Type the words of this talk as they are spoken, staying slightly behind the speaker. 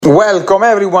Welcome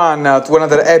everyone to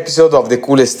another episode of the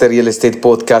coolest real estate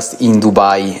podcast in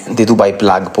Dubai, the Dubai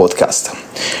Plug podcast.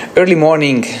 Early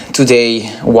morning today,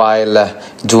 while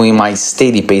doing my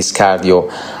steady pace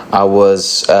cardio, I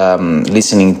was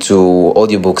listening to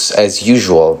audiobooks as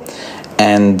usual.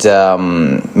 And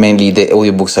mainly the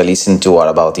audiobooks I listen to are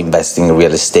about investing in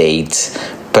real estate,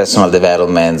 personal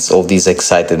developments, all these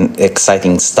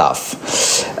exciting stuff.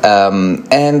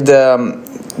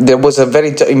 There was a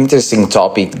very interesting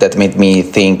topic that made me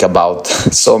think about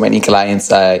so many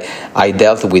clients I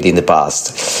dealt with in the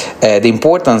past. The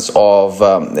importance of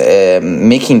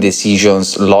making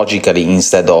decisions logically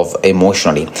instead of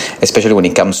emotionally, especially when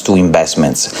it comes to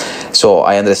investments. So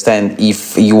I understand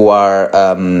if you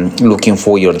are looking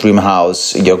for your dream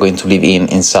house, you're going to live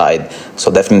inside. So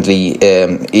definitely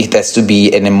it has to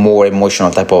be a more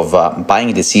emotional type of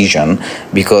buying decision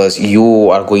because you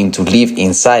are going to live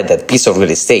inside that piece of real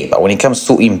estate. But when it comes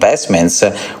to investments,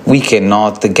 we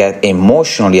cannot get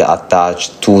emotionally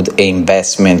attached to the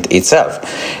investment itself.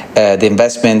 The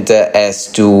investment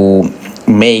has to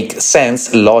make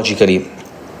sense logically.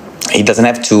 It doesn't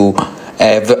have to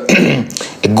have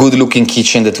a good-looking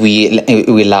kitchen that we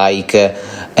like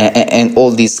and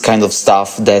all this kind of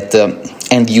stuff that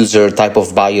end-user type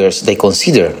of buyers they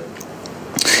consider.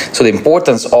 So the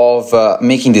importance of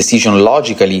making decision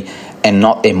logically and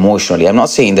not emotionally. I'm not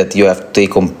saying that you have to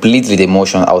take completely the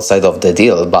emotion outside of the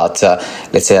deal, but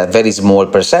let's say a very small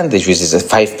percentage, which is a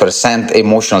 5%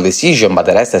 emotional decision, but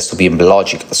the rest has to be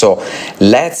logical. So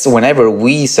whenever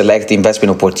we select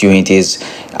investment opportunities,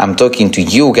 I'm talking to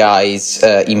you guys,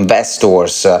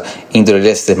 investors in the real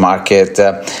estate market,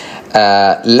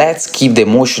 let's keep the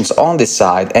emotions on the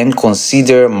side and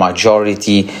consider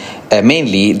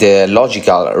mainly the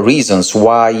logical reasons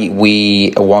why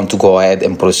we want to go ahead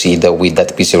and proceed with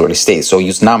that piece of real estate. So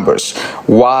use numbers.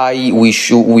 Why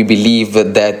we believe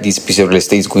that this piece of real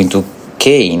estate is going to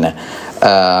gain,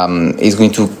 is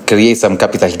going to create some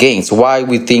capital gains. Why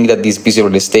we think that this piece of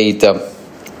real estate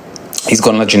is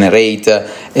going to generate a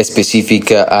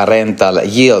specific rental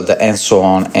yield, and so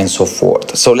on and so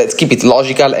forth. So let's keep it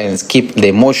logical and let's keep the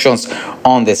emotions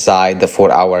on the side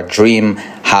for our dream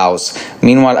house.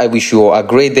 Meanwhile, I wish you a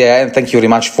great day and thank you very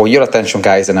much for your attention,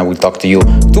 guys, and I will talk to you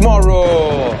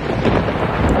tomorrow.